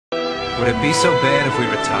Would it be so bad if we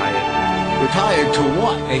retired? Retired to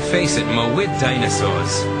what? Hey, face it, Mo, we're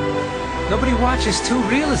dinosaurs. Nobody watches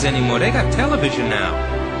two-reelers anymore. They got television now.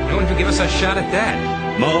 You won't even give us a shot at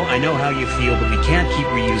that. Mo, I know how you feel, but we can't keep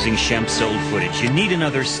reusing Shemp's old footage. You need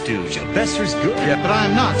another Stooge. A Besser's good. Yeah, but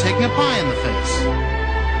I'm not taking a pie in the face.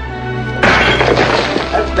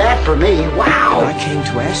 That's bad for me. Wow! I came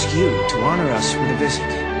to ask you to honor us with a visit.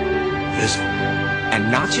 Visit? And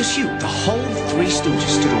not just you, the whole Three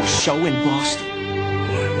Stooges to do a show in Boston.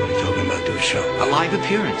 What are you talking about, do a show? A live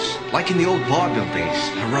appearance, like in the old vaudeville days.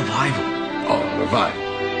 A revival. Oh, revival.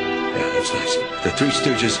 Yeah, that's nice. The Three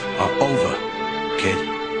Stooges are over,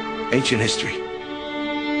 kid. Ancient history.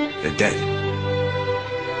 They're dead.